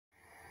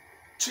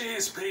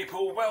Cheers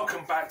people,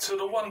 welcome back to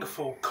the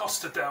wonderful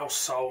Costa del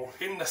Sol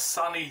in the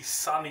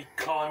sunny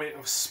climate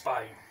of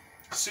Spain.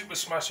 Super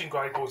smashing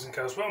great boys and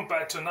girls. Welcome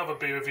back to another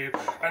beer review,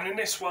 and in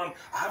this one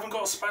I haven't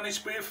got a Spanish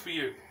beer for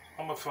you,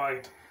 I'm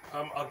afraid.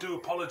 I do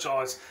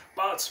apologise,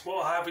 but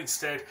what I have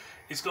instead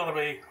is going to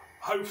be,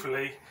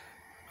 hopefully,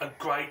 a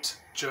great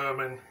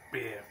German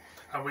beer.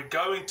 And we're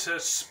going to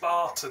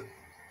Spaten.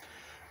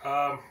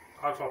 I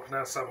hope I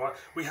pronounced that right.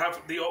 We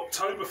have the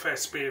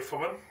Oktoberfestbier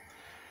from them.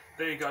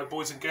 There you go,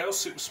 boys and girls,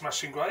 super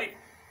smashing great.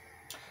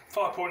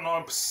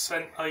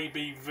 5.9%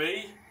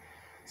 ABV.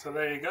 So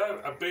there you go,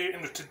 a beer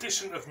in the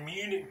tradition of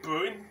Munich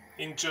brewing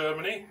in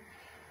Germany.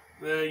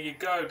 There you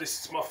go,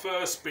 this is my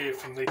first beer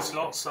from this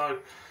lot. So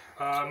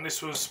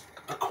this was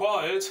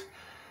acquired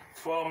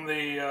from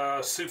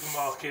the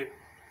supermarket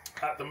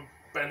at the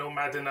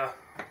Benalmadena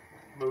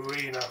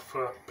Marina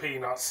for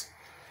peanuts.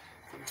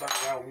 It's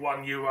about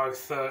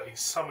 €1.30,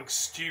 something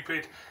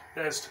stupid.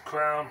 There's the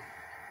crown.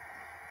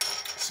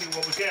 See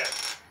what we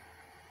get.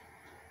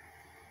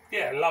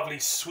 Yeah, lovely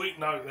sweet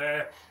note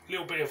there. A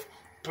little bit of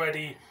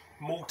bready,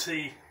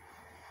 malty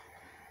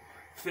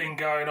thing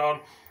going on.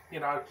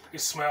 You know,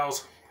 it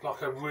smells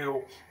like a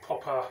real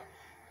proper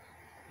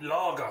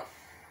lager,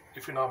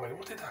 if you know what I mean.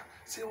 What did that?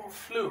 See what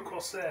flew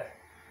across there?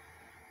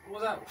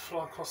 What was that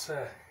fly across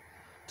there?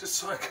 Just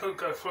so I could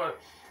go fly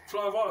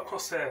right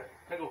across there.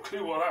 I ain't got a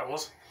clue what that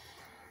was.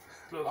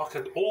 Looked like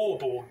an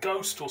orb or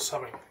ghost or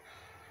something.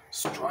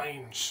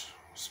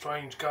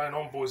 Strange going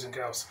on, boys and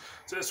girls.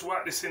 So let's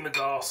whack this in the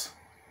glass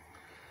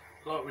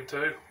like we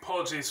do.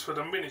 Apologies for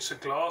the miniature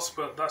glass,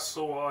 but that's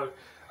all I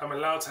am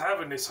allowed to have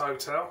in this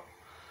hotel.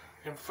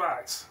 In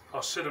fact, I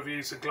should have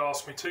used the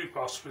glass my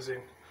toothbrush was in.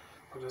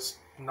 I just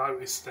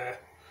noticed there.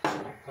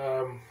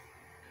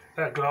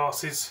 That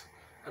glass is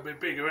a bit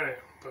bigger, isn't it?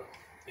 But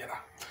you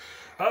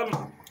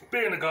know,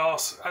 beer in the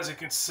glass, as you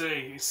can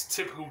see, it's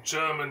typical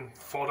German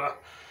fodder.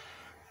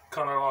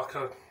 Kind of like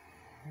a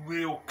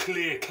real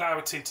clear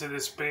clarity to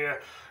this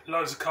beer,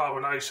 loads of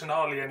carbonation,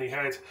 hardly any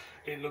head.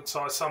 It looks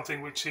like something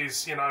which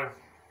is, you know,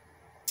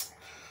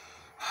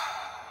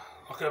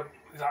 like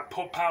that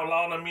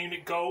Paulana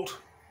Munich Gold.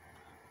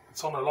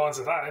 It's on the lines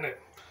of that, isn't it?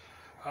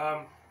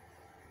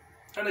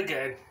 And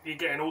again, you're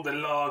getting all the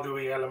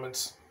lagery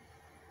elements.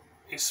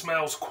 It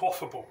smells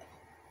quaffable,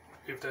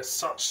 if there's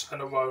such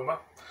an aroma.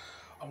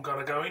 I'm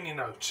gonna go in, you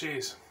know.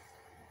 Cheers.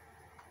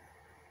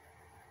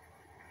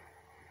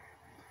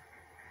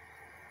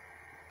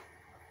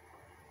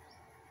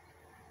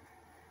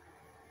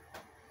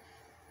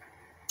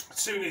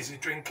 As soon as you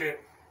drink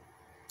it,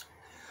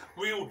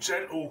 real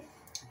gentle,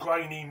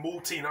 grainy,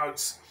 malty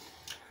notes.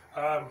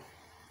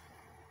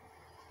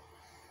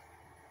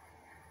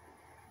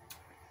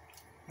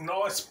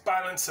 Nice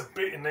balance of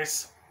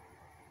bitterness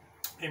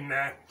in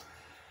there.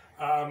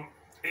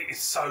 It is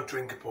so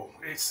drinkable.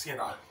 It's, you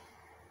know,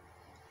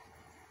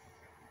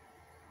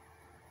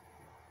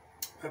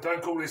 they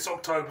don't call this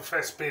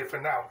Oktoberfest beer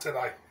for now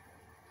today,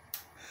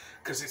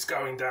 because it's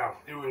going down.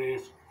 It really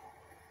is.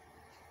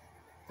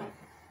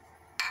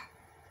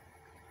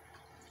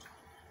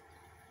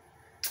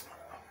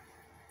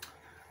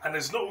 And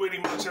there's not really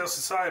much else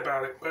to say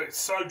about it, but it's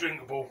so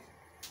drinkable.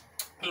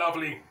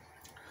 Lovely,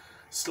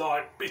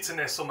 slight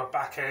bitterness on the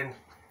back end.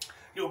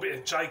 A little bit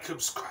of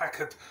Jacob's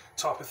cracker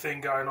type of thing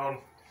going on,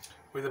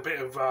 with a bit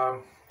of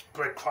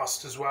bread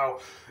crust as well.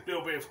 A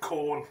little bit of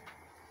corn,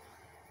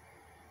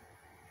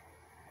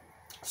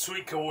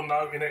 sweet corn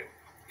note in it.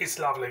 It's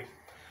lovely.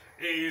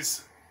 It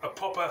is a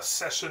proper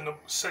sessionable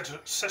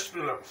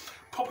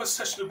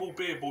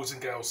beer, boys and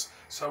girls.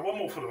 So one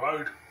more for the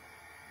road.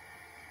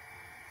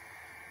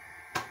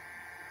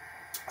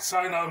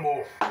 Say no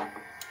more.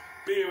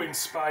 Beer in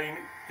Spain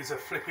is a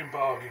flipping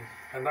bargain,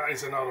 and that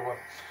is another one.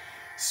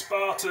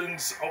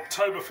 Spaten's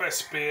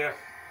Oktoberfest beer.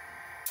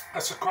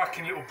 That's a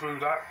cracking little brew,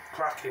 that.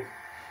 Cracking.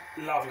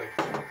 Lovely.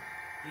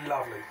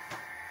 Lovely.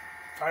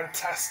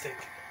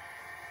 Fantastic.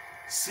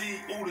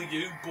 See all of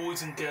you,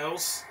 boys and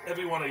girls,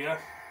 every one of you,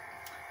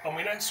 on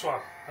my next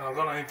one. And I'm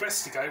going to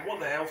investigate what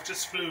the hell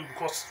just flew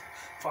across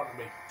in front of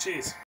me. Cheers.